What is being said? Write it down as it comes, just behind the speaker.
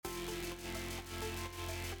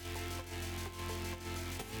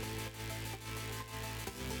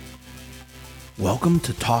Welcome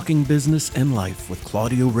to Talking Business and Life with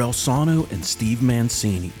Claudio Relsano and Steve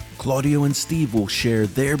Mancini. Claudio and Steve will share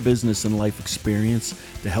their business and life experience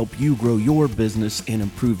to help you grow your business and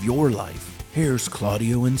improve your life. Here's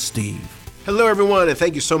Claudio and Steve. Hello, everyone, and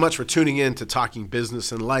thank you so much for tuning in to Talking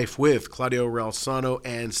Business and Life with Claudio Relsano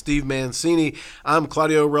and Steve Mancini. I'm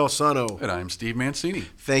Claudio Relsano. And I'm Steve Mancini.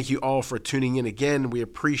 Thank you all for tuning in again. We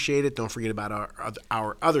appreciate it. Don't forget about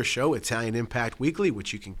our other show, Italian Impact Weekly,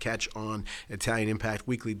 which you can catch on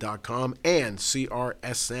ItalianImpactWeekly.com and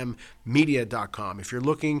CRSMmedia.com. If you're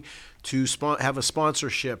looking to have a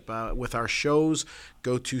sponsorship with our shows,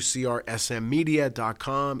 go to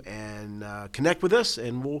CRSMmedia.com and connect with us,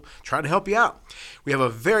 and we'll try to help you out. We have a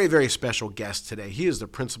very, very special guest today. He is the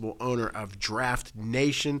principal owner of Draft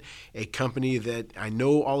Nation, a company that I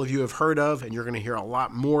know all of you have heard of, and you're going to hear a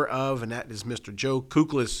lot more of, and that is Mr. Joe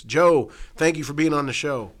Kuklis. Joe, thank you for being on the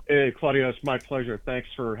show. Hey, Claudio, it's my pleasure. Thanks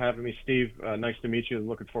for having me, Steve. Nice to meet you, and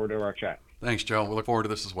looking forward to our chat. Thanks, Joe. We look forward to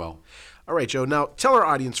this as well. All right, Joe. Now, tell our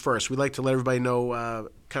audience first. We'd like to let everybody know,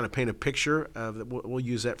 kind of paint a picture of, we'll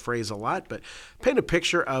use that phrase a lot, but paint a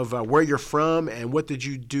picture of where you're from and what did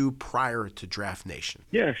you do prior to Draft Nation?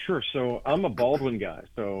 Yeah, sure. So I'm a Baldwin guy.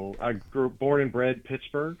 So I born and bred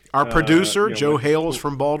Pittsburgh. Our producer, Joe Hale, is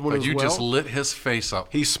from Baldwin as well. You just lit his face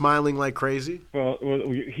up. He's smiling like crazy. Well,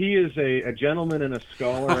 he is a gentleman and a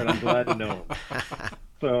scholar, and I'm glad to know him.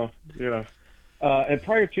 So, and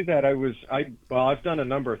prior to that, I've done a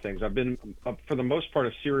number of things. I've been, for the most part,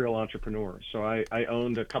 a serial entrepreneur. So I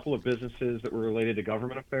owned a couple of businesses that were related to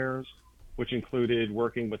government affairs, which included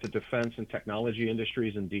working with the defense and technology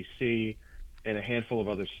industries in D.C. and a handful of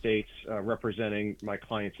other states, representing my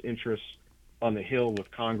clients' interests on the Hill with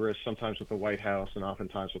Congress, sometimes with the White House, and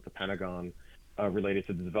oftentimes with the Pentagon, related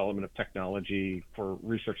to the development of technology for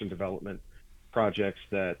research and development projects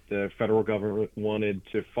that the federal government wanted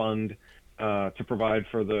to fund to provide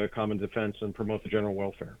for the common defense and promote the general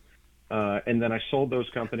welfare. And then I sold those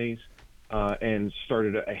companies and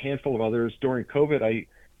started a handful of others. During COVID,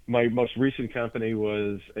 my most recent company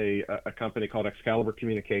was a company called Excalibur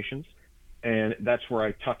Communications, and that's where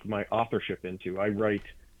I tucked my authorship into. I write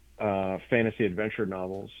fantasy adventure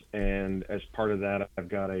novels, and as part of that, I've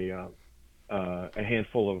got a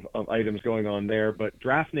handful of items going on there. But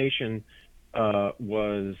Draft Nation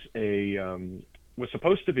was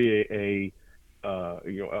supposed to be a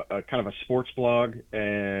kind of a sports blog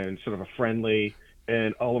and sort of a friendly,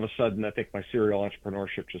 and all of a sudden I think my serial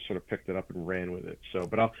entrepreneurship just sort of picked it up and ran with it. So,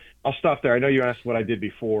 but I'll stop there. I know you asked what I did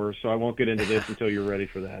before, so I won't get into this until you're ready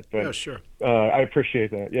for that. But oh, sure. I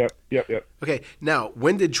appreciate that. Yep. Okay, now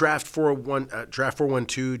when did Draft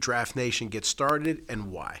 412, Draft Nation get started,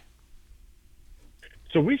 and why?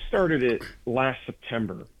 So we started it last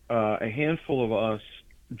September. A handful of us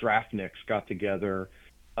draftniks got together,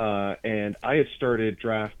 and I had started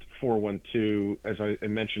Draft 412, as I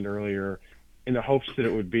mentioned earlier, in the hopes that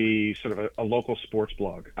it would be sort of a local sports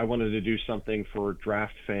blog. I wanted to do something for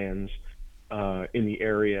draft fans in the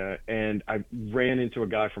area, and I ran into a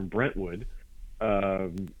guy from Brentwood,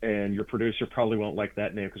 and your producer probably won't like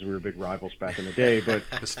that name because we were big rivals back in the day. But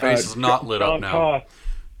his face is not lit up now. Toth,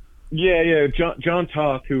 John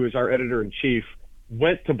Toth, who is our editor-in-chief,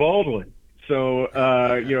 went to Baldwin. So,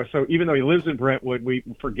 so even though he lives in Brentwood, we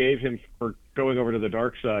forgave him for going over to the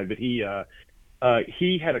dark side. But he had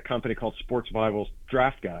a company called Sports Bibles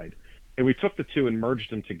Draft Guide, and we took the two and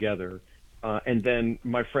merged them together. And then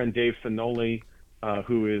my friend Dave Finoli,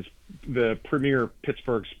 who is the premier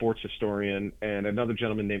Pittsburgh sports historian, and another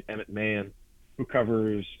gentleman named Emmett Mann, who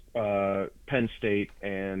covers Penn State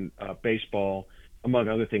and baseball, among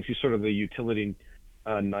other things. He's sort of the utility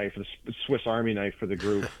knife, the Swiss Army knife for the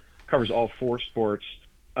group, covers all four sports.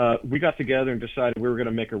 We got together and decided we were going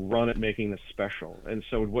to make a run at making this special. And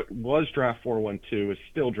so what was Draft 412 is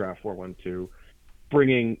still Draft 412,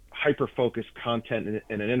 bringing hyper-focused content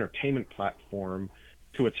and an entertainment platform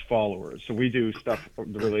to its followers. So we do stuff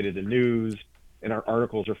related to news, and our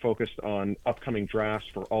articles are focused on upcoming drafts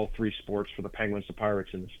for all three sports, for the Penguins, the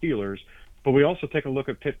Pirates, and the Steelers. But we also take a look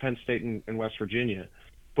at Pitt, Penn State, and West Virginia.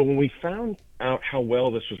 But when we found out how well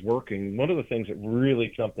this was working, one of the things that really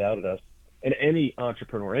jumped out at us, and any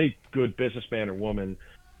entrepreneur, any good businessman or woman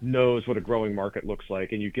knows what a growing market looks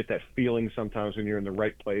like, and you get that feeling sometimes when you're in the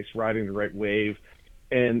right place, riding the right wave.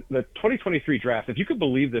 And the 2023 draft, if you could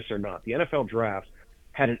believe this or not, the NFL draft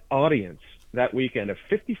had an audience that weekend of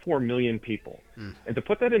 54 million people. And to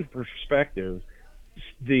put that in perspective,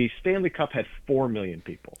 the Stanley Cup had 4 million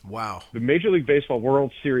people. Wow. The Major League Baseball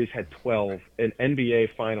World Series had 12, and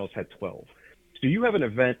NBA Finals had 12. So you have an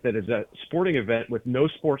event that is a sporting event with no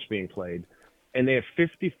sports being played, and they have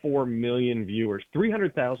 54 million viewers.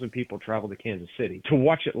 300,000 people travel to Kansas City to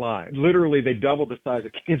watch it live. Literally, they doubled the size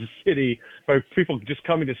of Kansas City by people just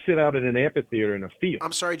coming to sit out in an amphitheater in a field.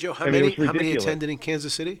 I'm sorry, Joe. How many attended in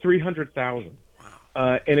Kansas City? 300,000.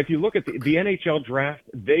 Wow. And if you look at the NHL draft,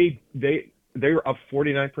 they're up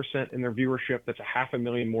 49% in their viewership. That's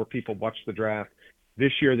 500,000 more people watched the draft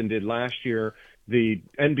this year than did last year. The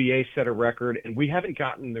NBA set a record, and we haven't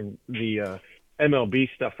gotten the MLB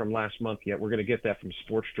stuff from last month yet. We're going to get that from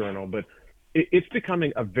Sports Journal, but it's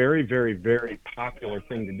becoming a very, very, very popular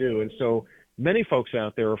thing to do. And so many folks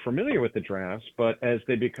out there are familiar with the drafts, but as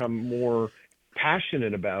they become more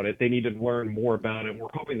passionate about it, they need to learn more about it. We're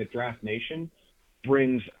hoping that Draft Nation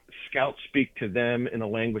brings scout speak to them in a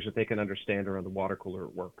language that they can understand around the water cooler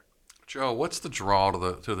at work. Joe, what's the draw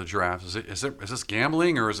to the draft? Is this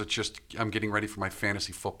gambling, or is it just I'm getting ready for my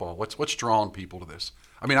fantasy football? What's drawing people to this?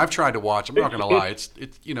 I mean, I've tried to watch. I'm not going to lie. It's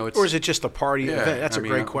or is it just a party event? That's a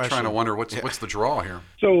great question. I'm trying to wonder what's the draw here.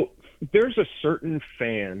 So there's a certain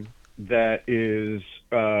fan that is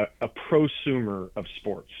a prosumer of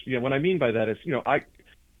sports. What I mean by that is,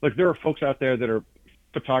 there are folks out there that are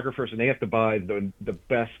photographers and they have to buy the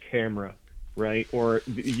best camera, right? Or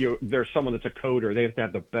there's someone that's a coder, they have to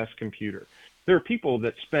have the best computer. There are people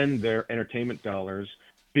that spend their entertainment dollars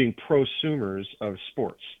being prosumers of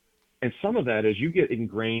sports. And some of that is you get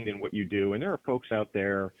ingrained in what you do. And there are folks out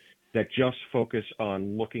there that just focus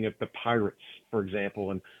on looking at the Pirates, for example,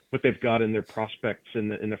 and what they've got in their prospects in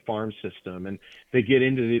the farm system. And they get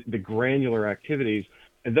into the granular activities.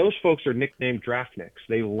 And those folks are nicknamed draftniks.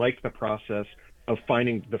 They like the process of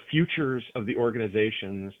finding the futures of the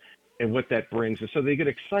organizations and what that brings. And so they get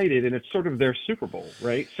excited, and it's sort of their Super Bowl,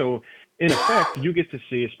 right? So in effect, you get to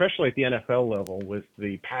see, especially at the NFL level, with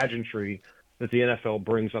the pageantry that the NFL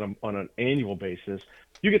brings on an annual basis,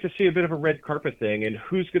 you get to see a bit of a red carpet thing and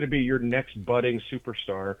who's going to be your next budding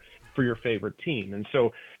superstar for your favorite team. And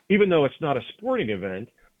so even though it's not a sporting event,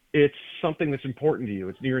 it's something that's important to you.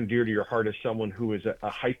 It's near and dear to your heart as someone who is a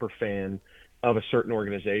hyper fan of a certain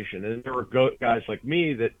organization. And there are guys like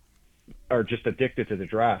me that are just addicted to the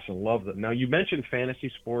drafts and love them. Now, you mentioned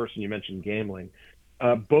fantasy sports and you mentioned gambling.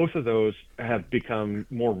 Both of those have become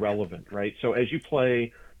more relevant, right? So as you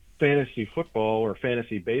play fantasy football or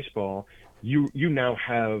fantasy baseball, you now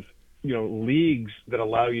have leagues that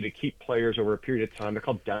allow you to keep players over a period of time. They're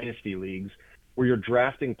called dynasty leagues, where you're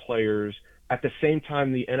drafting players at the same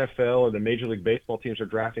time the NFL or the Major League Baseball teams are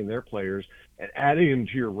drafting their players and adding them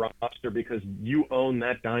to your roster because you own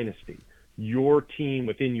that dynasty. Your team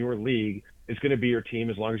within your league is going to be your team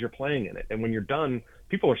as long as you're playing in it. And when you're done,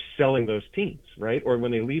 people are selling those teams, right? Or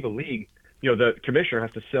when they leave a league, the commissioner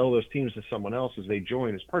has to sell those teams to someone else as they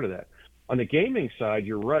join as part of that. On the gaming side,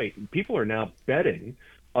 you're right. People are now betting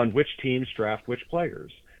on which teams draft which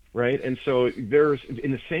players, right? And so there's,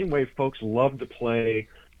 in the same way folks love to play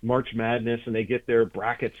March Madness and they get their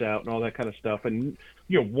brackets out and all that kind of stuff, and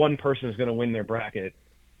one person is going to win their bracket.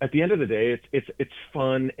 At the end of the day, it's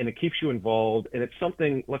fun and it keeps you involved, and it's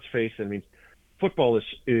something. Let's face it. I mean, football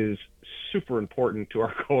is super important to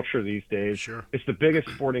our culture these days. Sure. It's the biggest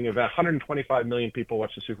sporting event. 125 million people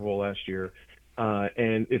watched the Super Bowl last year,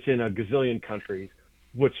 and it's in a gazillion countries.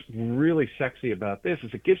 What's really sexy about this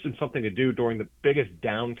is it gives them something to do during the biggest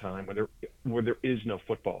downtime where there is no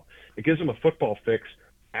football. It gives them a football fix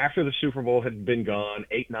after the Super Bowl had been gone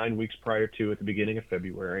 8-9 weeks prior to at the beginning of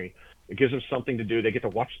February. It gives them something to do. They get to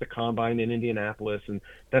watch the Combine in Indianapolis, and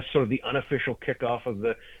that's sort of the unofficial kickoff of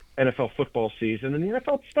the NFL football season. And the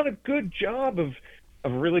NFL's done a good job of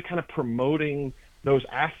really kind of promoting those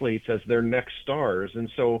athletes as their next stars. And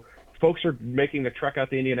so folks are making the trek out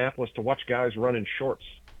to Indianapolis to watch guys run in shorts,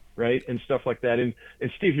 right, and stuff like that. And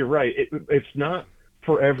Steve, you're right. It's not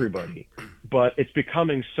for everybody, but it's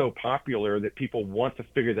becoming so popular that people want to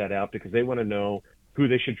figure that out because they want to know who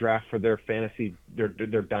they should draft for their fantasy, their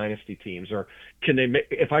dynasty teams, or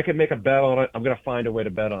if I can make a bet on it, I'm going to find a way to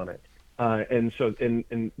bet on it. And so,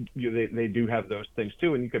 they do have those things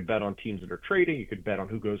too. And you could bet on teams that are trading. You could bet on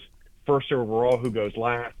who goes first overall, who goes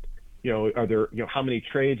last. Are there, how many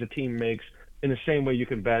trades a team makes. In the same way, you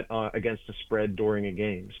can bet against the spread during a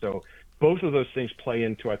game. So both of those things play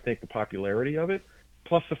into, I think, the popularity of it.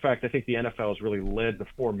 Plus the fact I think the NFL has really led the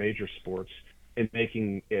four major sports in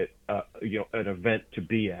making it, an event to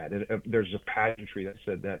be at. And there's a pageantry that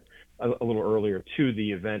said that a little earlier to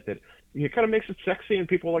the event that kind of makes it sexy and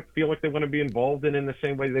people feel like they want to be involved in the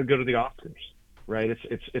same way they go to the Oscars, right?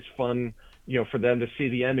 It's fun, for them to see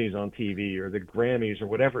the Emmys on TV or the Grammys or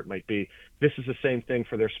whatever it might be. This is the same thing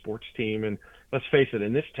for their sports team. And let's face it,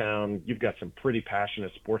 in this town, you've got some pretty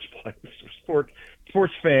passionate sports players,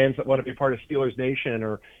 sports fans that want to be part of Steelers Nation,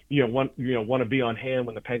 or want to be on hand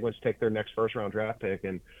when the Penguins take their next first round draft pick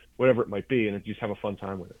and whatever it might be, and just have a fun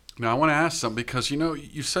time with it. Now I want to ask something, because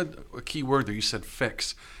you said a key word there. You said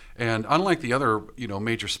fix. And unlike the other,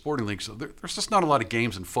 major sporting leagues, there's just not a lot of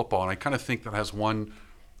games in football. And I kind of think that has one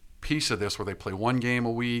piece of this where they play one game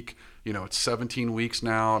a week. It's 17 weeks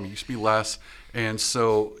now. I mean, it used to be less. And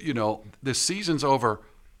so, this season's over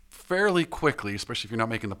fairly quickly, especially if you're not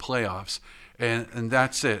making the playoffs. And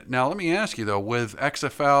that's it. Now, let me ask you, though, with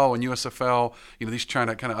XFL and USFL, these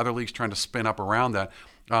other leagues trying to spin up around that,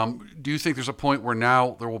 do you think there's a point where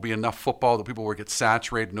now there will be enough football that people will get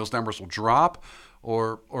saturated and those numbers will drop?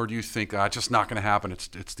 Or do you think it's just not going to happen? It's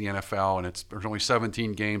the NFL, and there's only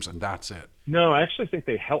 17 games, and that's it. No, I actually think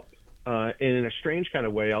they help. In a strange kind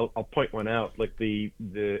of way, I'll point one out. Like the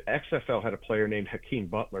XFL had a player named Hakeem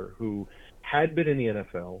Butler who had been in the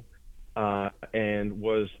NFL and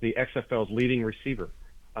was the XFL's leading receiver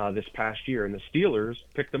this past year, and the Steelers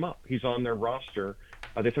picked him up. He's on their roster.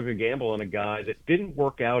 They took a gamble on a guy that didn't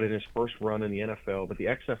work out in his first run in the NFL, but the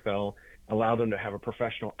XFL allowed him to have a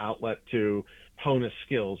professional outlet to hone his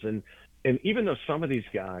skills. And even though some of these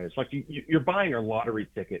guys, like you're buying a lottery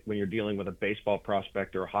ticket when you're dealing with a baseball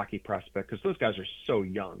prospect or a hockey prospect, because those guys are so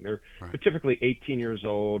young. They're typically 18 years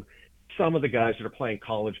old. Some of the guys that are playing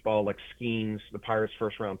college ball, like Skeens, the Pirates'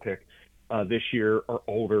 first-round pick this year, are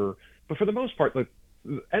older. But for the most part, the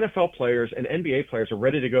NFL players and NBA players are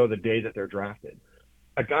ready to go the day that they're drafted.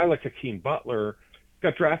 A guy like Hakeem Butler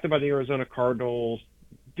got drafted by the Arizona Cardinals,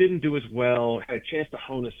 didn't do as well, had a chance to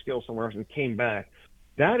hone his skill somewhere else, and came back.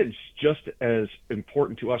 That is just as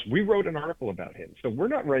important to us. We wrote an article about him. So we're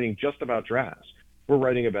not writing just about drafts. We're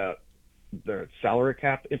writing about the salary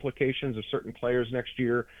cap implications of certain players next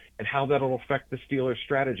year and how that'll affect the Steelers'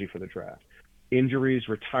 strategy for the draft. Injuries,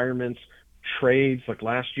 retirements, trades. Like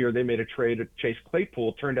last year, they made a trade at Chase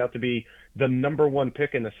Claypool, turned out to be the number one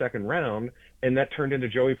pick in the second round, and that turned into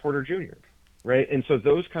Joey Porter Jr., right? And so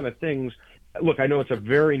those kind of things. Look, I know it's a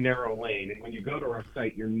very narrow lane, and when you go to our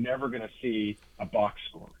site, you're never going to see a box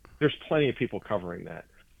score. There's plenty of people covering that.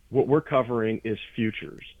 What we're covering is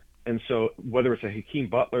futures. And so whether it's a Hakeem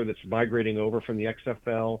Butler that's migrating over from the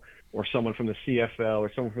XFL or someone from the CFL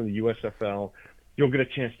or someone from the USFL, you'll get a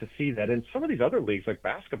chance to see that. And some of these other leagues, like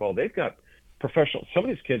basketball, they've got professional – some of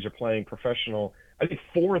these kids are playing professional. I think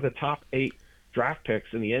 4 of the top 8 draft picks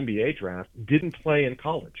in the NBA draft didn't play in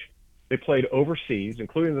college. They played overseas,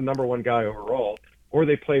 including the number one guy overall, or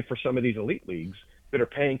they played for some of these elite leagues that are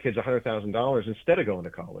paying kids $100,000 instead of going to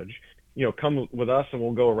college. Come with us and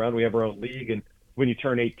we'll go around. We have our own league, and when you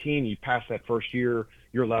turn 18, you pass that first year,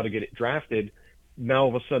 you're allowed to get it drafted. Now all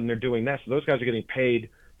of a sudden they're doing that. So those guys are getting paid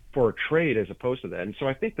for a trade as opposed to that. And so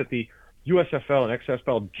I think that the USFL and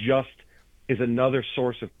XFL just is another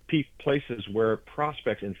source of places where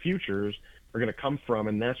prospects and futures are going to come from,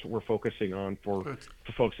 and that's what we're focusing on for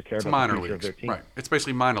folks that care about the future of their team. Right. It's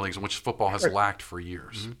basically minor leagues, in which football has lacked for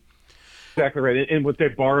years. Mm-hmm. Exactly right. And what they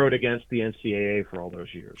borrowed against the NCAA for all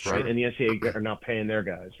those years, Sure. right? And the NCAA are now paying their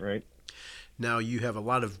guys, right? Now, you have a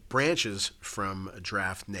lot of branches from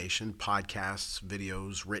Draft Nation, podcasts,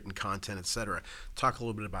 videos, written content, etc. Talk a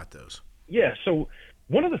little bit about those. Yeah, so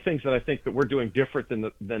one of the things that I think that we're doing different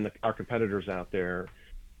than our competitors out there,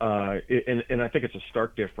 and I think it's a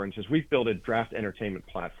stark difference, is we've built a draft entertainment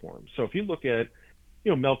platform. So if you look at,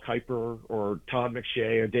 Mel Kiper or Todd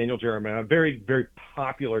McShay or Daniel Jeremiah, very, very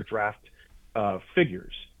popular draft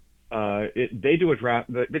figures, they do a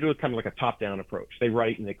draft. They do kind of like a top-down approach. They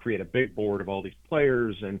write and they create a big board of all these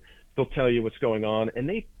players, and they'll tell you what's going on. And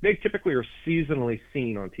they typically are seasonally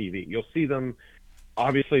seen on TV. You'll see them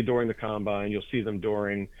obviously during the combine. You'll see them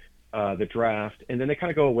during the draft, and then they kind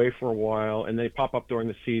of go away for a while, and they pop up during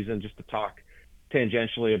the season just to talk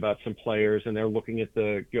tangentially about some players, and they're looking at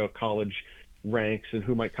the college ranks and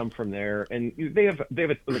who might come from there, and they have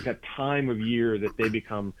like a time of year that they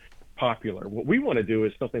become popular. What we want to do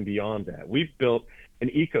is something beyond that. We've built an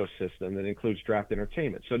ecosystem that includes draft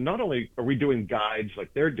entertainment. So not only are we doing guides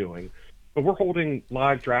like they're doing, but we're holding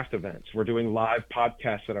live draft events. We're doing live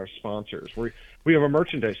podcasts at our sponsors. We have a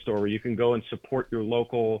merchandise store where you can go and support your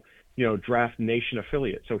local Draft Nation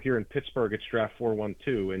affiliate. So here in Pittsburgh, it's Draft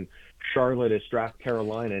 412. In Charlotte, it's Draft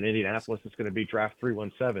Carolina. In Indianapolis, it's going to be Draft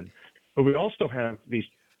 317. But we also have these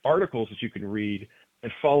articles that you can read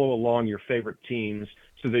and follow along your favorite teams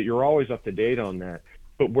so that you're always up to date on that.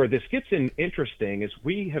 But where this gets interesting is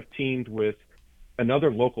we have teamed with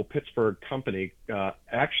another local Pittsburgh company.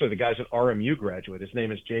 Actually, the guy's an RMU graduate. His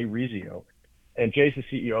name is Jay Rizio. And Jay's the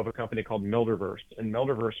CEO of a company called Milderverse. And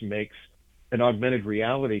Milderverse makes an augmented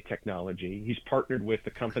reality technology. He's partnered with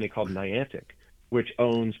a company called Niantic, which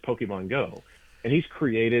owns Pokemon Go. And he's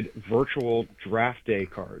created virtual draft day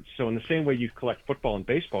cards. So in the same way you collect football and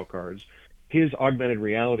baseball cards, his augmented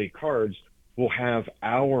reality cards will have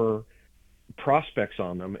our prospects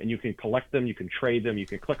on them, and you can collect them, you can trade them, you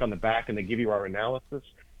can click on the back, and they give you our analysis.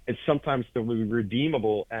 And sometimes they'll be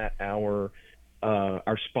redeemable at our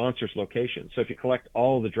sponsors' location. So if you collect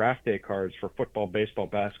all the draft day cards for football, baseball,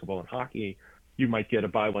 basketball, and hockey, you might get a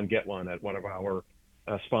buy one, get one at one of our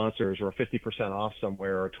sponsors, or a 50% off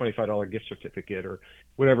somewhere, or a $25 gift certificate, or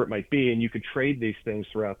whatever it might be. And you could trade these things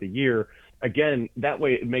throughout the year. Again, that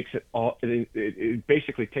way it makes it all, it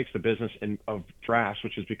basically takes the business of drafts,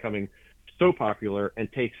 which is becoming so popular,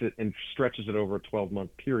 and takes it and stretches it over a 12-month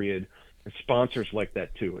period. And sponsors like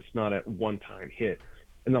that too. It's not a one-time hit.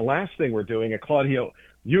 And the last thing we're doing, and Claudio,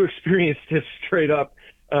 you experienced this straight up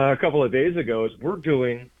a couple of days ago, is we're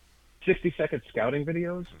doing 60-second scouting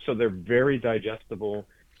videos. So they're very digestible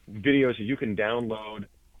videos that you can download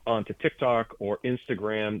onto TikTok or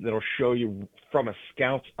Instagram that'll show you from a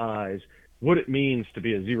scout's eyes what it means to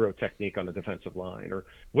be a zero technique on the defensive line, or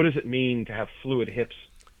what does it mean to have fluid hips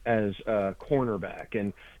as a cornerback.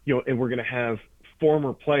 And and we're going to have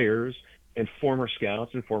former players and former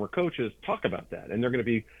scouts and former coaches talk about that, and they're going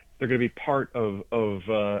to be part of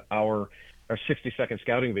our 60-second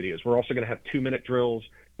scouting videos. We're also going to have 2-minute drills,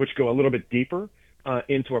 which go a little bit deeper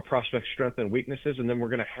into a prospect's strengths and weaknesses, and then we're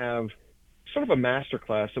going to have sort of a master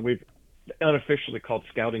class that we've unofficially called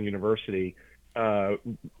Scouting University,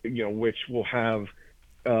 which will have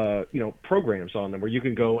programs on them where you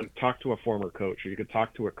can go and talk to a former coach, or you can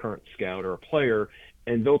talk to a current scout or a player,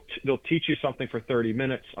 and they'll teach you something for 30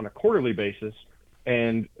 minutes on a quarterly basis,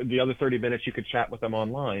 and the other 30 minutes you could chat with them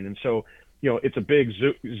online. And so, it's a big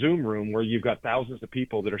Zoom room where you've got thousands of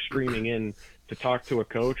people that are streaming in to talk to a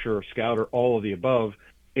coach or a scout or all of the above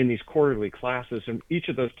in these quarterly classes. And each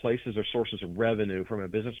of those places are sources of revenue from a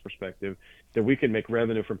business perspective, that we can make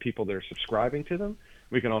revenue from people that are subscribing to them.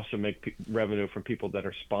 We can also make revenue from people that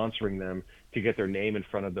are sponsoring them to get their name in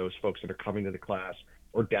front of those folks that are coming to the class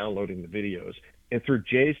or downloading the videos. And through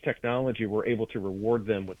Jay's technology, we're able to reward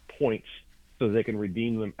them with points so they can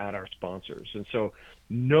redeem them at our sponsors. And so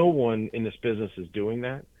no one in this business is doing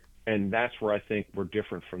that. And that's where I think we're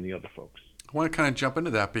different from the other folks. I want to kind of jump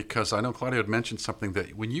into that, because I know Claudio had mentioned something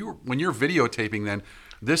that when you're videotaping, then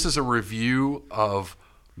this is a review of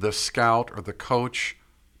the scout or the coach,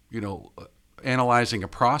 analyzing a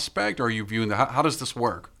prospect, or are you viewing how does this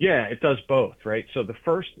work? Yeah, it does both, right? So the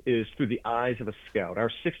first is through the eyes of a scout.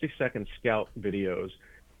 Our 60-second scout videos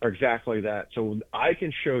are exactly that. So I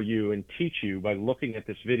can show you and teach you by looking at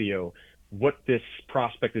this video what this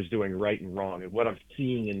prospect is doing right and wrong, and what I'm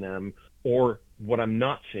seeing in them or what I'm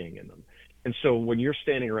not seeing in them. And so when you're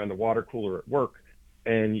standing around the water cooler at work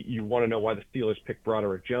and you want to know why the Steelers picked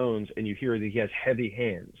Broderick Jones, and you hear that he has heavy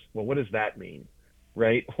hands, well, what does that mean?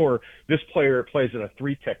 Right? Or this player plays in a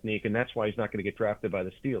 3 technique, and that's why he's not going to get drafted by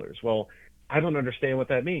the Steelers. Well, I don't understand what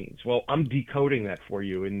that means. Well, I'm decoding that for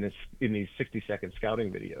you in these 60-second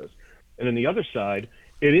scouting videos. And on the other side,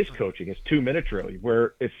 it is coaching. It's 2-minute drill,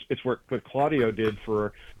 where it's what Claudio did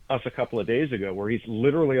for us a couple of days ago, where he's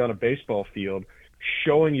literally on a baseball field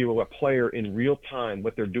showing you a player in real time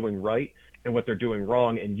what they're doing right and what they're doing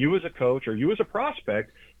wrong. And you as a coach or you as a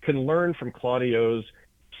prospect can learn from Claudio's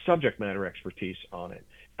subject matter expertise on it.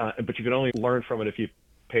 But you can only learn from it if you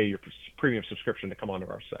pay your premium subscription to come onto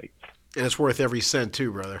our site. And it's worth every cent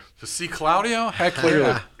too, brother. To see Claudio? Heck,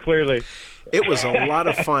 Clearly. It was a lot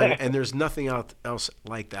of fun, and there's nothing else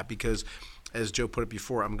like that, because as Joe put it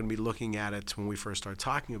before, I'm going to be looking at it when we first started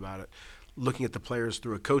talking about it, looking at the players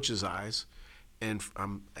through a coach's eyes. And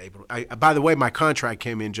I'm able to, by the way, my contract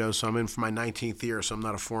came in, Joe, so I'm in for my 19th year, so I'm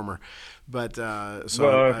not a former. But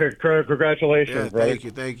congratulations, yeah,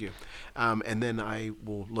 thank you. And then I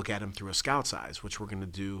will look at him through a scout's eyes, which we're going to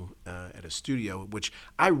do at a studio, which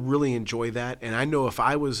I really enjoy that. And I know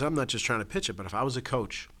I'm not just trying to pitch it, but if I was a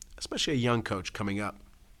coach, especially a young coach coming up,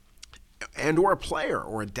 and or a player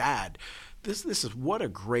or a dad, this is what a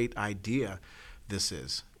great idea this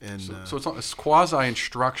is. And so it's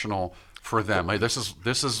quasi-instructional for them. Like, this is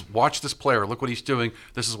watch this player, look what he's doing,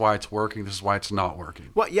 this is why it's working, this is why it's not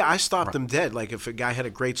working. Well, yeah, I stopped them dead. Like, if a guy had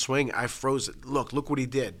a great swing, I froze it. Look what he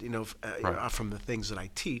did, from the things that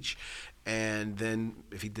I teach. And then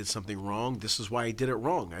if he did something wrong, this is why he did it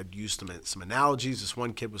wrong. I'd used some analogies. This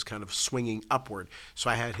one kid was kind of swinging upward, so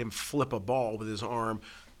I had him flip a ball with his arm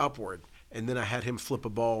upward. and then I had him flip a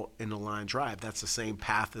ball in a line drive. That's the same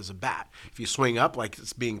path as a bat. If you swing up like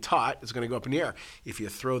it's being taught, it's going to go up in the air. If you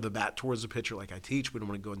throw the bat towards the pitcher like I teach, we don't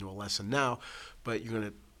want to go into a lesson now, but you're going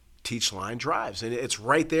to teach line drives. And it's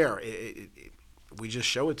right there. We just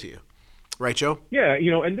show it to you. Right, Joe? Yeah, you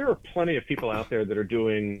know, and there are plenty of people out there that are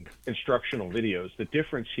doing instructional videos. The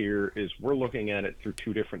difference here is we're looking at it through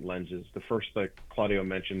two different lenses. The first, like Claudio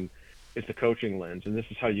mentioned, is the coaching lens, and this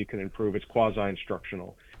is how you can improve. It's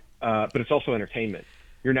quasi-instructional, but it's also entertainment.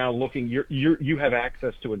 You're now looking. You have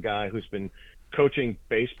access to a guy who's been coaching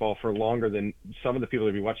baseball for longer than some of the people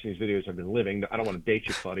that be watching these videos have been living. I don't want to date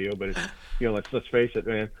you, Claudio, but it's, you know, let's face it,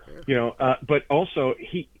 man. You know, but also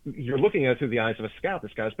you're looking at it through the eyes of a scout.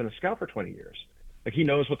 This guy's been a scout for 20 years. Like, he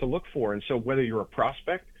knows what to look for. And so whether you're a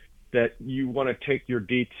prospect that you want to take your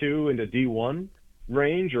D2 into D1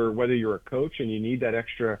 range, or whether you're a coach and you need that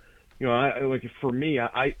extra, you know, like for me,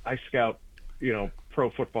 I scout, you know,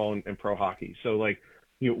 pro football and pro hockey. So, like,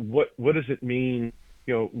 you know, what does it mean?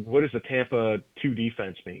 You know, what does the Tampa 2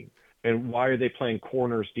 defense mean? And why are they playing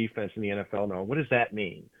corners defense in the NFL now? What does that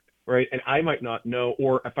mean? Right? And I might not know,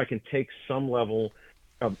 or if I can take some level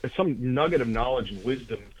of some nugget of knowledge and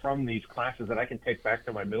wisdom from these classes that I can take back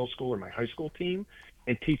to my middle school or my high school team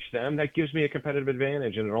and teach them, that gives me a competitive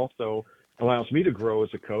advantage. And it also allows me to grow as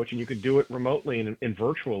a coach. And you can do it remotely and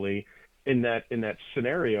virtually in that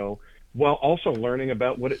scenario, while also learning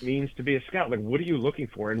about what it means to be a scout. Like, what are you looking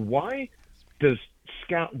for? And why do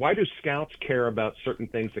scouts care about certain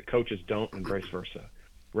things that coaches don't, and vice versa,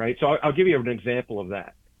 right? So I'll give you an example of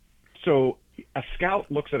that. So a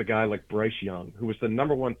scout looks at a guy like Bryce Young, who was the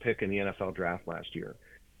 #1 pick in the NFL draft last year.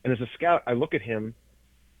 And as a scout, I look at him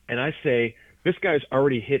and I say, this guy's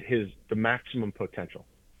already hit the maximum potential.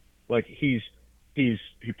 Like, he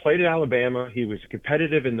played at Alabama. He was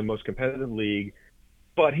competitive in the most competitive league,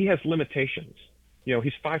 but he has limitations. You know,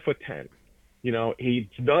 he's 5'10". You know, he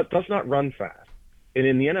does not run fast. And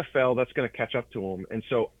in the NFL, that's going to catch up to him. And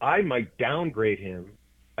so I might downgrade him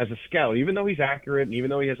as a scout, even though he's accurate and even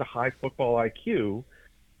though he has a high football IQ.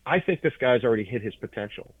 I think this guy's already hit his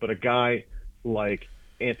potential. But a guy like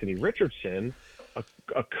Anthony Richardson,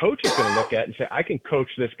 a coach is going to look at and say, I can coach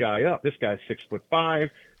this guy up. This guy's 6'5".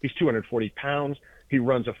 He's 240 pounds. He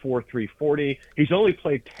runs a 4.3 40. He's only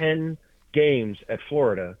played 10 games at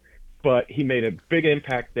Florida, but he made a big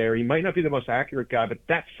impact there. He might not be the most accurate guy, but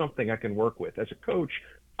that's something I can work with. As a coach,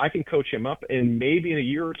 I can coach him up, and maybe in a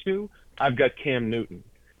year or two, I've got Cam Newton.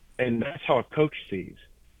 And that's how a coach sees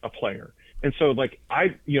a player. And so, like,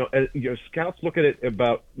 scouts look at it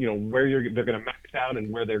about, you know, where they're going to max out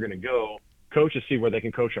and where they're going to go. Coaches see where they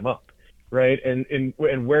can coach them up, right? And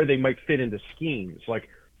where they might fit into schemes. Like,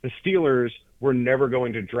 the Steelers were never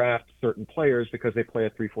going to draft certain players because they play a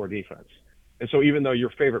 3-4 defense. And so even though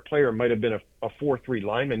your favorite player might have been a 4-3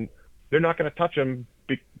 lineman, they're not going to touch him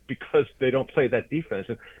because they don't play that defense.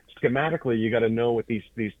 And schematically, you got to know what these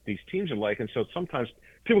teams are like. And so sometimes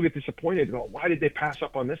people get disappointed. Well, why did they pass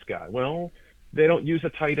up on this guy? Well, they don't use a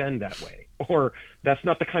tight end that way, or that's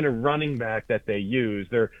not the kind of running back that they use.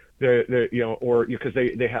 They're or because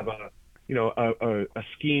they have a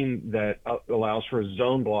scheme that allows for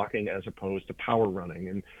zone blocking as opposed to power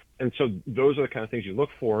running. And so those are the kind of things you look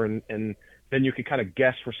for, and then you can kind of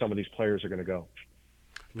guess where some of these players are going to go.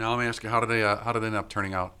 Now let me ask you, how did they end up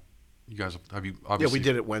turning out? You guys have you obviously? Yeah, we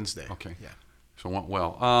did it Wednesday. Okay. Yeah. So it went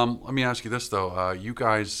well. Let me ask you this though. You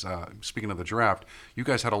guys, speaking of the draft, you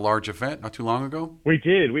guys had a large event not too long ago. We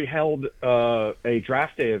did. We held a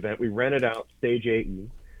draft day event. We rented out Stage 8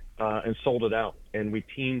 and sold it out, and we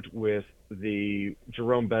teamed with the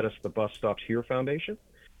Jerome Bettis The Bus Stops Here Foundation.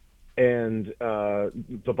 And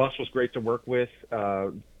the bus was great to work with.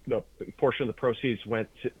 The portion of the proceeds went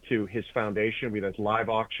to his foundation. We had a live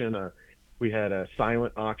auction, we had a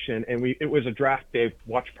silent auction, and it was a draft day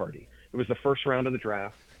watch party. It was the first round of the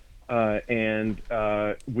draft, and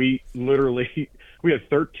we had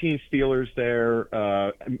 13 Steelers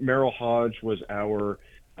there. Merrill Hodge was our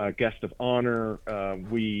guest of honor.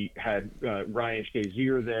 We had Ryan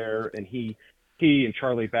Shazier there, and he and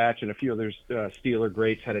Charlie Batch and a few others Steeler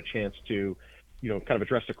greats had a chance to, kind of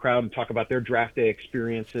address the crowd and talk about their draft day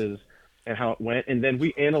experiences and how it went. And then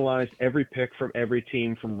we analyzed every pick from every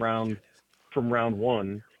team from round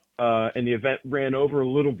one. And the event ran over a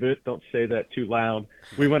little bit. Don't say that too loud.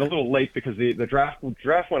 We went a little late because the draft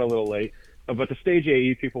went a little late, but the Stage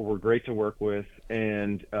AE people were great to work with.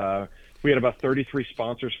 And we had about 33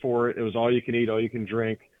 sponsors for it. It was all you can eat, all you can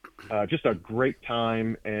drink. Just a great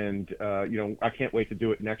time, and I can't wait to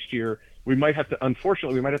do it next year.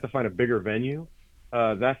 Unfortunately, we might have to find a bigger venue.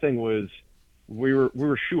 That thing was, we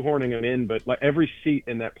were shoehorning them in, but like every seat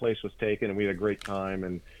in that place was taken, and we had a great time.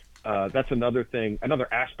 And That's another thing, another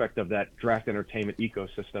aspect of that draft entertainment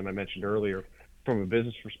ecosystem I mentioned earlier from a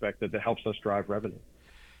business perspective that helps us drive revenue.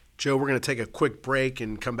 Joe, we're going to take a quick break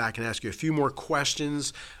and come back and ask you a few more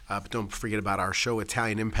questions. But don't forget about our show,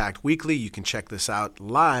 Italian Impact Weekly. You can check this out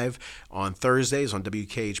live on Thursdays on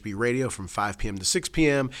WKHB Radio from 5 p.m. to 6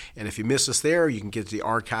 p.m. And if you miss us there, you can get to the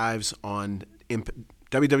archives on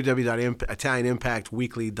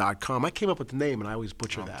www.italianimpactweekly.com. I came up with the name, and I always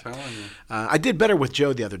butcher that. I'm telling you. I did better with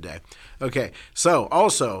Joe the other day. Okay, so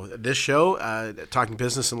also this show, Talking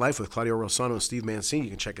Business and Life with Claudio Rosano and Steve Mancini, you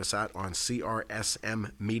can check us out on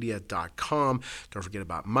crsmmedia.com. Don't forget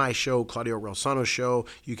about my show, Claudio Rosano Show.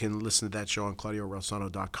 You can listen to that show on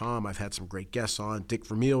claudiorosano.com. I've had some great guests on: Dick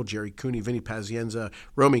Vermeil, Jerry Cooney, Vinny Pazienza,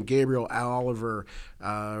 Roman Gabriel, Al Oliver,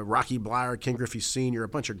 Rocky Blyer, Ken Griffey Sr., a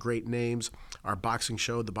bunch of great names. Our boxing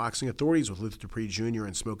show, The Boxing Authorities, with Luther Dupree Jr.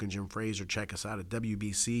 and Smokin' Jim Fraser. Check us out at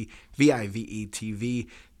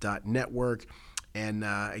WBCVIVETV.network. And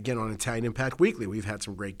again, on Italian Impact Weekly, we've had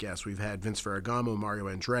some great guests. We've had Vince Ferragamo, Mario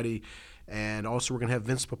Andretti, and also we're going to have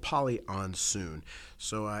Vince Papali on soon.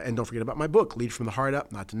 So, and don't forget about my book, Lead from the Heart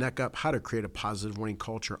Up, Not the Neck Up, How to Create a Positive Winning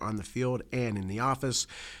Culture on the Field and in the Office.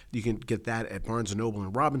 You can get that at Barnes & Noble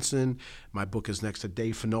and Robinson. My book is next to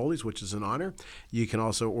Dave Finoli's, which is an honor. You can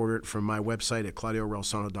also order it from my website at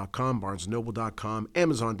claudiorelsano.com, barnesandnoble.com,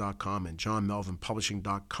 amazon.com, and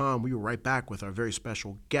johnmelvinpublishing.com. We will right back with our very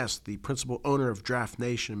special guest, the principal owner of Draft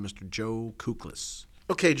Nation, Mr. Joe Kuklis.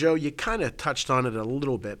 Okay, Joe, you kind of touched on it a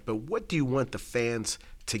little bit, but what do you want the fans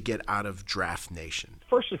to get out of Draft Nation?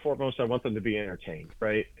 First and foremost, I want them to be entertained,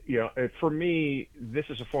 right? For me, this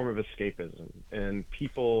is a form of escapism, and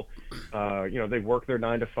people, they work their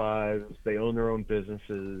 9 to 5s, they own their own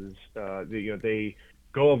businesses, they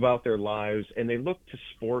go about their lives, and they look to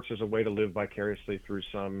sports as a way to live vicariously through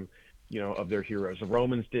some, of their heroes. The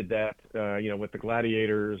Romans did that, with the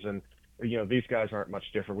gladiators, and these guys aren't much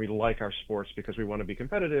different. We like our sports because we want to be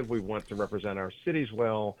competitive. We want to represent our cities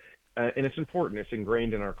well. And it's important. It's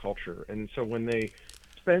ingrained in our culture. And so when they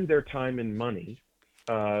spend their time and money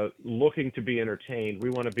looking to be entertained,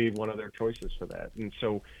 we want to be one of their choices for that. And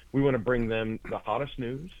so we want to bring them the hottest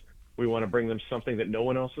news. We want to bring them something that no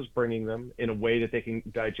one else is bringing them in a way that they can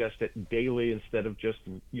digest it daily instead of just,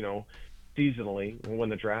 seasonally when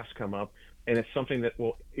the drafts come up. And it's something that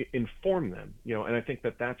will inform them, and I think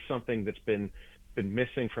that that's something that's been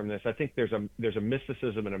missing from this. I think there's a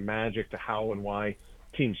mysticism and a magic to how and why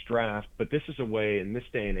teams draft, but this is a way in this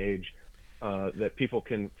day and age that people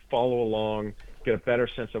can follow along, get a better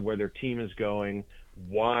sense of where their team is going,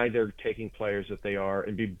 why they're taking players that they are,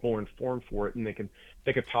 and be more informed for it. And they can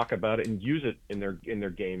talk about it and use it in their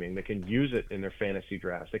gaming. They can use it in their fantasy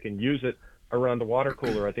drafts. They can use it around the water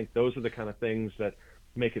cooler. I think those are the kind of things that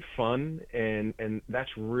make it fun, and that's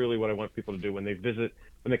really what I want people to do when they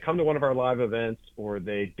come to one of our live events, or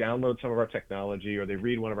they download some of our technology, or they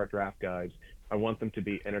read one of our draft guides. I want them to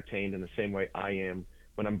be entertained in the same way I am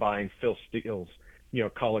when I'm buying Phil Steele's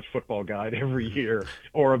college football guide every year,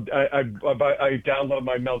 or I download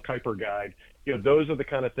my Mel Kiper guide. Those are the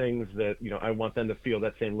kind of things that I want them to feel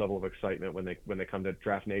that same level of excitement when they come to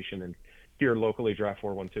Draft Nation and here locally, Draft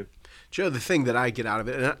 412. Joe, the thing that I get out of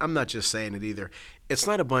it, and I'm not just saying it either, it's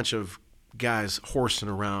not a bunch of guys horsing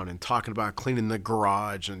around and talking about cleaning the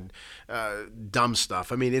garage and dumb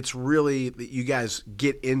stuff. I mean, it's really that you guys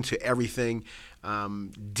get into everything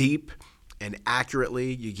deep and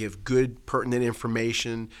accurately. You give good, pertinent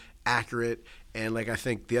information, accurate. And like I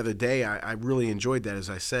think the other day, I really enjoyed that, as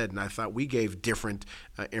I said, and I thought we gave different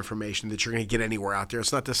information that you're going to get anywhere out there.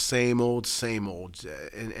 It's not the same old.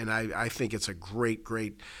 And I think it's a great,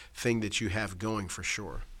 great thing that you have going for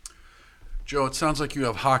sure. Joe, it sounds like you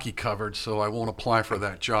have hockey covered, so I won't apply for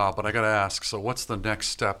that job, but I got to ask, so what's the next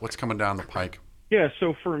step? What's coming down the pike? Yeah,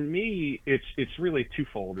 so for me, it's really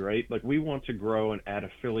twofold, right? Like, we want to grow and add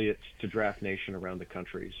affiliates to Draft Nation around the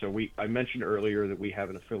country. So I mentioned earlier that we have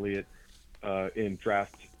an affiliate in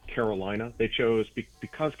Draft Carolina. They chose,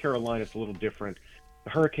 because Carolina's a little different, the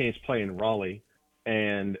Hurricanes play in Raleigh,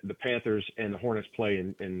 and the Panthers and the Hornets play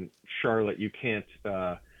in Charlotte. You can't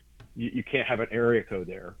have an area code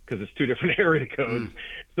there because it's two different area codes.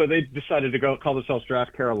 So they decided to call themselves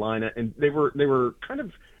Draft Carolina, and they were kind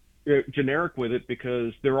of generic with it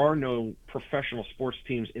because there are no professional sports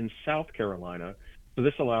teams in South Carolina. So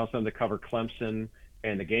this allows them to cover Clemson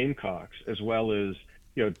and the Gamecocks, as well as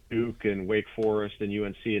Duke and Wake Forest and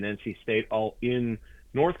UNC and NC State, all in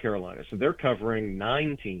North Carolina. So they're covering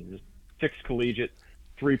 9 teams, 6 collegiate,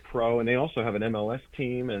 3 pro, and they also have an MLS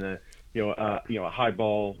team and a high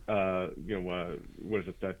ball, what is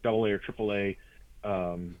it, AA or AAA,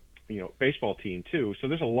 baseball team too. So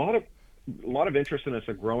there's a lot of a lot of interest in it. It's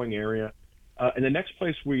a growing area. And the next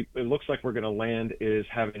place it looks like we're going to land is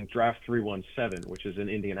having Draft 317, which is in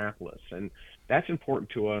Indianapolis. And that's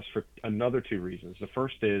important to us for another two reasons. The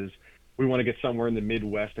first is we want to get somewhere in the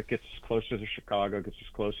Midwest that gets us closer to Chicago, gets us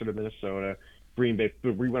closer to Minnesota, Green Bay.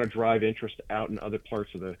 We want to drive interest out in other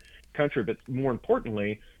parts of the country. But more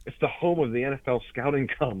importantly, it's the home of the NFL scouting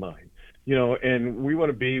combine, and we want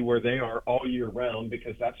to be where they are all year round,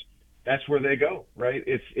 because that's where they go, right?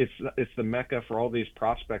 It's the mecca for all these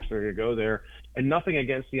prospects that are going to go there. And nothing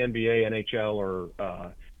against the NBA, NHL,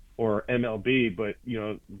 or MLB, but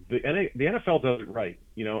the NFL does it right,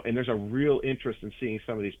 and there's a real interest in seeing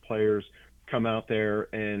some of these players come out there,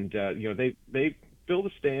 and they fill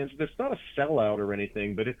the stands. It's not a sellout or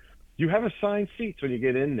anything, but you have assigned seats when you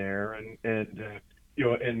get in there, and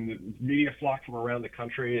media flock from around the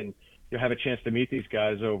country, and you have a chance to meet these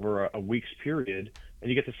guys over a week's period, and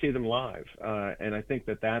you get to see them live. And I think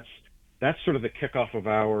that's sort of the kickoff of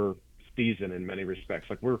our season in many respects.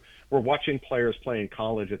 Like we're watching players play in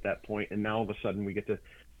college at that point, and now all of a sudden we get to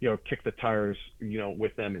kick the tires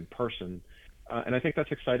with them in person. And I think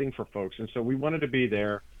that's exciting for folks. And so we wanted to be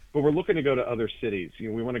there, but we're looking to go to other cities.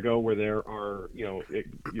 We want to go where there are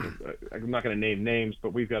I'm not going to name names,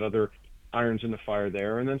 but we've got other irons in the fire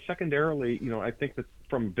there. And then secondarily, I think that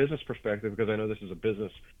from a business perspective, because I know this is a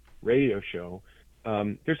business radio show,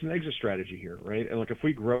 there's an exit strategy here, right? And if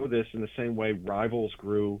we grow this in the same way Rivals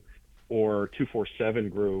grew, or 247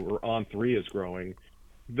 grew, or On3 is growing,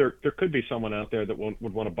 there could be someone out there that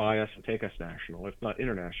would want to buy us and take us national, if not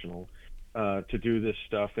international, to do this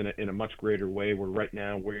stuff in a much greater way. Where right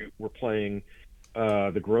now we're playing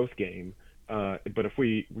the growth game, but if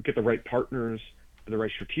we get the right partners, the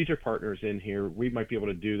right strategic partners in here, we might be able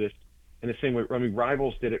to do this in the same way. I mean,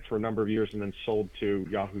 Rivals did it for a number of years and then sold to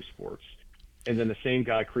Yahoo Sports, and then the same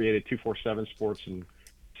guy created 247 Sports and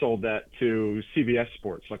sold that to CBS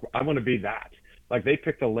Sports. I want to be that. They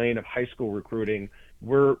picked the lane of high school recruiting.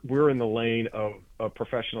 We're in the lane of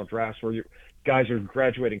professional drafts, where guys are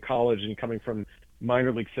graduating college and coming from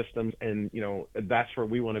minor league systems, and that's where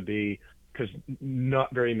we want to be, because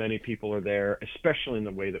not very many people are there, especially in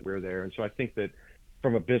the way that we're there. And so I think that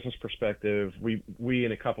from a business perspective, we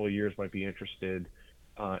in a couple of years might be interested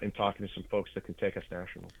in talking to some folks that can take us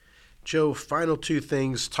national. Joe, final two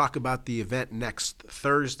things. Talk about the event next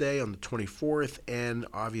Thursday on the 24th, and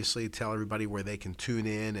obviously tell everybody where they can tune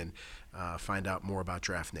in and find out more about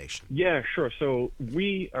Draft Nation. Yeah, sure. So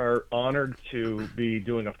we are honored to be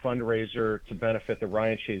doing a fundraiser to benefit the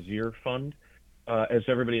Ryan Shazier Fund. As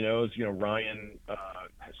everybody knows, Ryan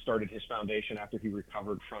started his foundation after he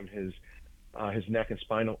recovered from his neck and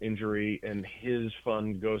spinal injury, and his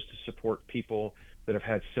fund goes to support people that have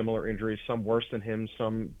had similar injuries, some worse than him,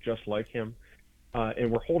 some just like him.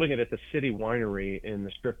 And we're holding it at the City Winery in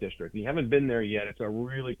the Strip District. You haven't been there yet. It's a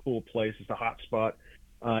really cool place. It's a hot spot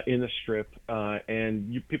in the Strip.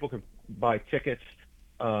 And people can buy tickets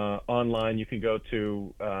online. You can go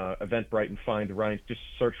to Eventbrite and find Ryan. Just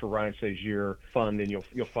search for Ryan Shazier Fund, and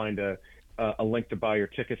you'll find a link to buy your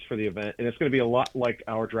tickets for the event. And it's going to be a lot like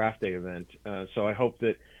our Draft Day event. So I hope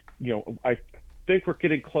that, I think we're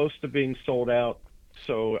getting close to being sold out.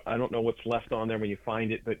 So I don't know what's left on there when you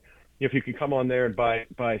find it, but if you can come on there and buy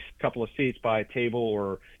a couple of seats, buy a table,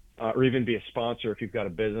 or even be a sponsor if you've got a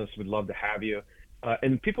business, we'd love to have you.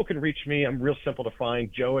 And people can reach me. I'm real simple to find,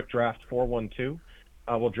 Joe at Draft 412.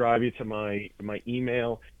 We'll drive you to my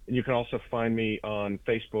email, and you can also find me on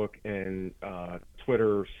Facebook and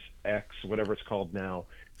Twitter, X, whatever it's called now,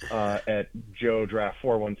 at Joe Draft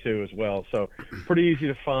 412 as well. So pretty easy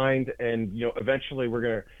to find, and eventually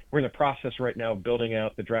we're in the process right now of building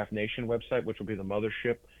out the Draft Nation website, which will be the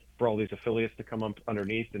mothership for all these affiliates to come up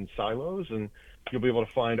underneath in silos, and you'll be able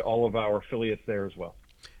to find all of our affiliates there as well.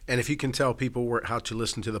 And if you can tell people how to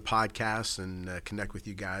listen to the podcast and connect with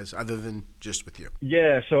you guys, other than just with you.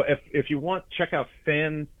 Yeah, so if you want, check out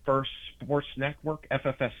Fan First Sports Network,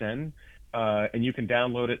 FFSN, and you can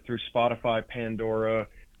download it through Spotify, Pandora.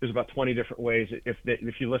 There's about 20 different ways. If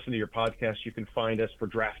you listen to your podcast, you can find us for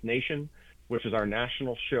Draft Nation, which is our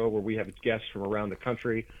national show where we have guests from around the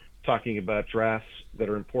country talking about drafts that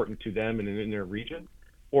are important to them and in their region.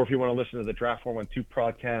 Or if you want to listen to the Draft 412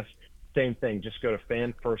 podcast, same thing. Just go to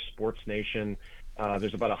Fan First Sports Nation.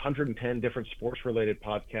 There's about 110 different sports-related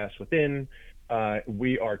podcasts within.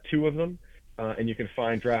 We are two of them. And you can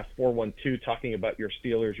find Draft 412 talking about your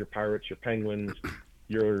Steelers, your Pirates, your Penguins,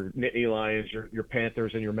 your Nittany Lions, your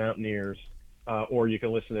Panthers, and your Mountaineers. Or you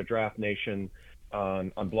can listen to Draft Nation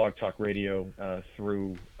on Blog Talk Radio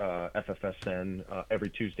through FFSN every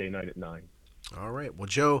Tuesday night at 9. All right. Well,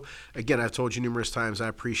 Joe, again, I've told you numerous times, I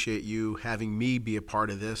appreciate you having me be a part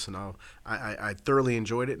of this, and I thoroughly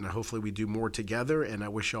enjoyed it, and hopefully we do more together, and I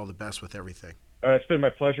wish you all the best with everything. It's been my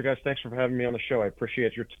pleasure, guys. Thanks for having me on the show. I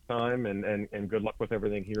appreciate your time, and good luck with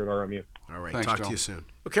everything here at RMU. All right. Thanks, Talk Joe. to you soon.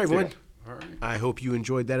 Okay, everyone. All right. I hope you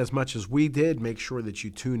enjoyed that as much as we did. Make sure that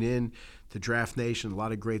you tune in to Draft Nation. A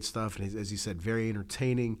lot of great stuff, and as he said, very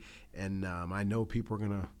entertaining, and I know people are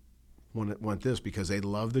going to want this because they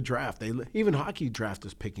love the draft. Even hockey draft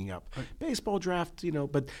is picking up. Baseball draft,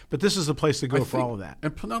 but this is the place to go for all of that.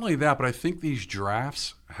 And not only that, but I think these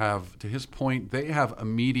drafts have, to his point, they have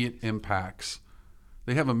immediate impacts.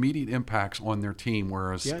 They have immediate impacts on their team,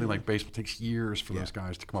 whereas something like baseball takes years for those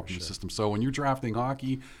guys to come up in the system. So when you're drafting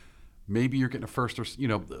hockey, maybe you're getting a first or,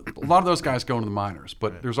 a lot of those guys go into the minors,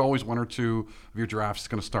 but there's always one or two of your drafts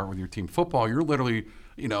going to start with your team. Football, you're literally,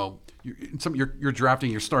 you're drafting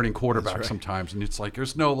your starting quarterback sometimes, and it's like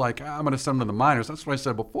there's no I'm going to send them to the minors. That's what I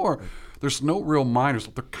said before. Right. There's no real minors.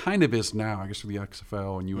 There kind of is now, I guess, for the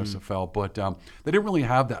XFL and USFL, but they didn't really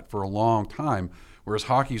have that for a long time. Whereas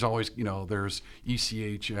hockey's always, there's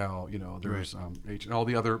ECHL, there's all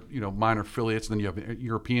the other, minor affiliates, and then you have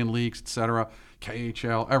European leagues, et cetera,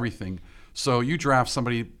 KHL, everything. So you draft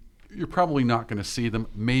somebody, you're probably not going to see them.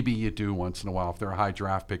 Maybe you do once in a while if they're a high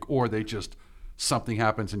draft pick, or they just something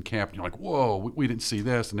happens in camp and you're like, whoa, we didn't see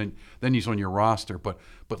this, and then he's on your roster. But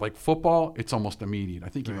like football, it's almost immediate. I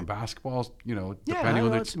think even basketball, depending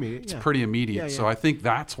on it's pretty immediate. So I think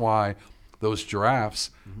that's why those drafts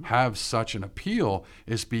have such an appeal,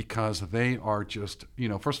 is because they are just,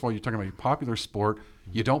 first of all, you're talking about a popular sport.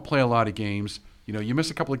 You don't play a lot of games. You miss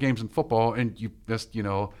a couple of games in football and you missed,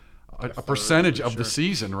 a percentage of the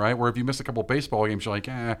season, right? Where if you miss a couple of baseball games, you're like,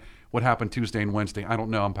 what happened Tuesday and Wednesday? I don't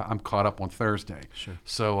know. I'm caught up on Thursday. Sure.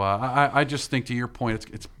 So I just think, to your point,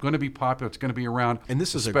 it's going to be popular. It's going to be around. And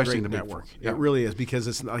this is a great network. It really is, because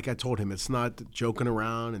it's like I told him, it's not joking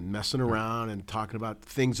around and messing around and talking about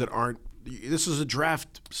things that aren't. This is a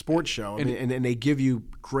draft sports show, and they give you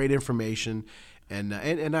great information. And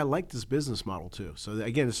I like this business model too. So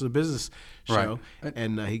again, this is a business show,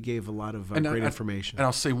 and he gave a lot of great information. And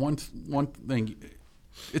I'll say one thing: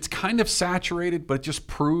 it's kind of saturated, but it just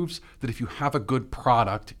proves that if you have a good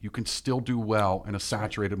product, you can still do well in a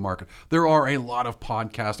saturated market. There are a lot of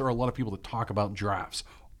podcasts. There are a lot of people that talk about drafts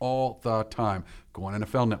all the time. Go on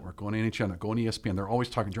NFL Network, go on NHL, go on ESPN. They're always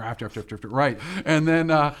talking draft, right? And then,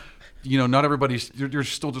 not everybody's, you're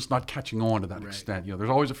still just not catching on to that extent. There's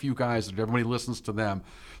always a few guys that everybody listens to them.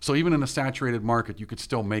 So even in a saturated market, you could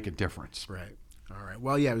still make a difference. Right. All right.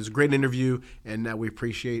 Well, it was a great interview, and we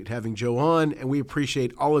appreciate having Joe on, and we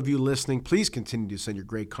appreciate all of you listening. Please continue to send your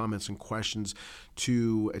great comments and questions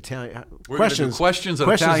to questions at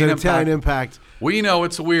Italian Impact. We know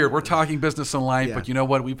it's weird. We're talking business and life, but you know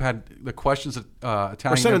what? We've had the questions at Italian Impact.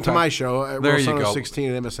 Or send them to my show, there you go.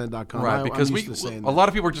 16 at MSN.com. Right, because a lot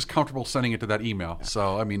of people are just comfortable sending it to that email.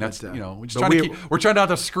 So, I mean, that's, we're trying not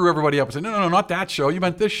to screw everybody up and say, no, not that show. You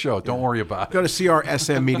meant this show. Don't worry about it. Go to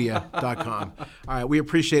crsmmedia.com. All right, we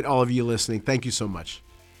appreciate all of you listening. Thank you so much.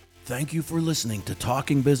 Thank you for listening to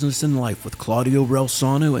Talking Business and Life with Claudio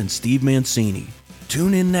Relsano and Steve Mancini.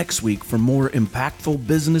 Tune in next week for more impactful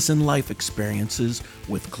business and life experiences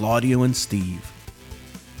with Claudio and Steve.